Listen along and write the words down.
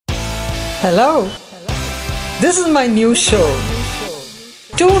Hello. This is my new show,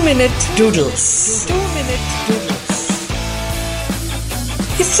 2 Minute Doodles. 2 Minute Doodles.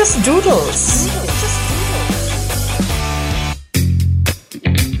 It's just doodles.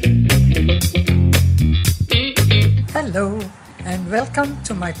 Hello and welcome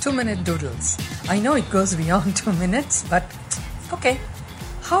to my 2 Minute Doodles. I know it goes beyond 2 minutes, but okay.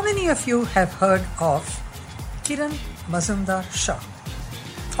 How many of you have heard of Kiran Mazumdar-Shaw?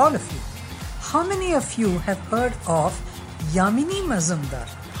 All of you. How many of you have heard of Yamini Mazumdar,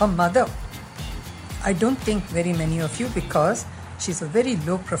 her mother? I don't think very many of you because she's a very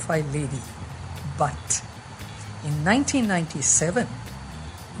low profile lady. But in 1997,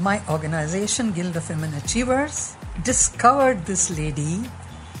 my organization, Guild of Women Achievers, discovered this lady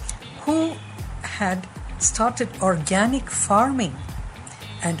who had started organic farming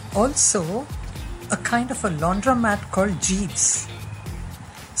and also a kind of a laundromat called Jeeves.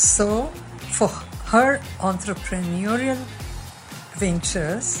 So, for her entrepreneurial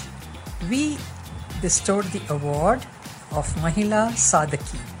ventures, we bestowed the award of Mahila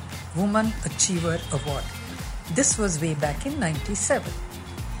Sadaki, Woman Achiever Award. This was way back in 97.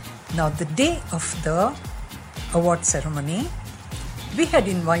 Now, the day of the award ceremony, we had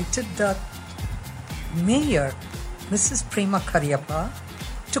invited the mayor, Mrs. Prema Karyappa,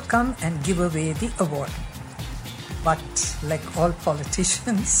 to come and give away the award. But like all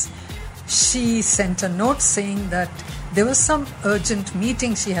politicians, she sent a note saying that there was some urgent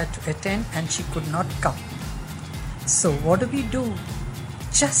meeting she had to attend and she could not come. So what do?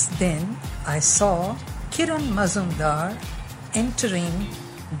 Just then, I saw Kiran Mazumdar entering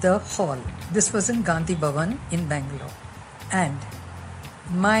the hall. This was in Gandhi Bhavan in Bangalore. And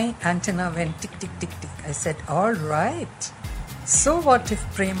my antenna went tick, tick, tick, tick. I said, all right. So what if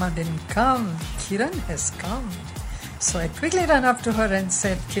Prema didn't come? Kiran has come. So I quickly ran up to her and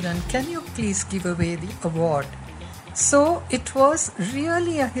said, Kiran, can you please give away the award? So it was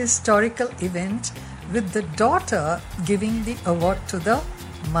really a historical event with the daughter giving the award to the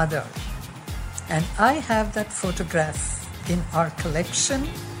mother. And I have that photograph in our collection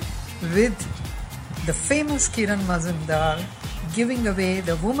with the famous Kiran Mazumdar giving away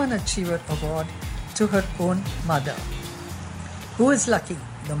the Woman Achiever Award to her own mother. Who is lucky,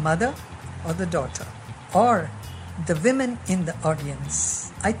 the mother or the daughter? Or the women in the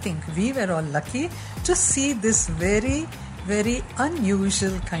audience? I think we were all lucky to see this very, very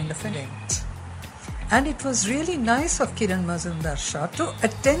unusual kind of event. And it was really nice of Kiran Mazumdar-Shaw to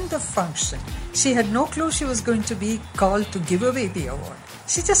attend the function. She had no clue she was going to be called to give away the award.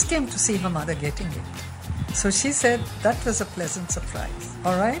 She just came to see her mother getting it. So she said that was a pleasant surprise.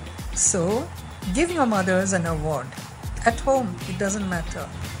 Alright? So, give your mothers an award. At home, it doesn't matter.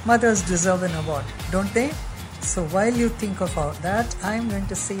 Mothers deserve an award, don't they? So while you think of all that, I'm going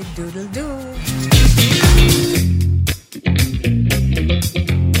to say doodle-doo.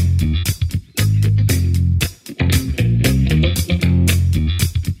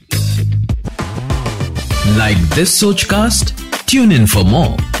 Like this Sochcast? Tune in for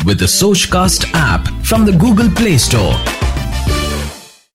more with the Sochcast app from the Google Play Store.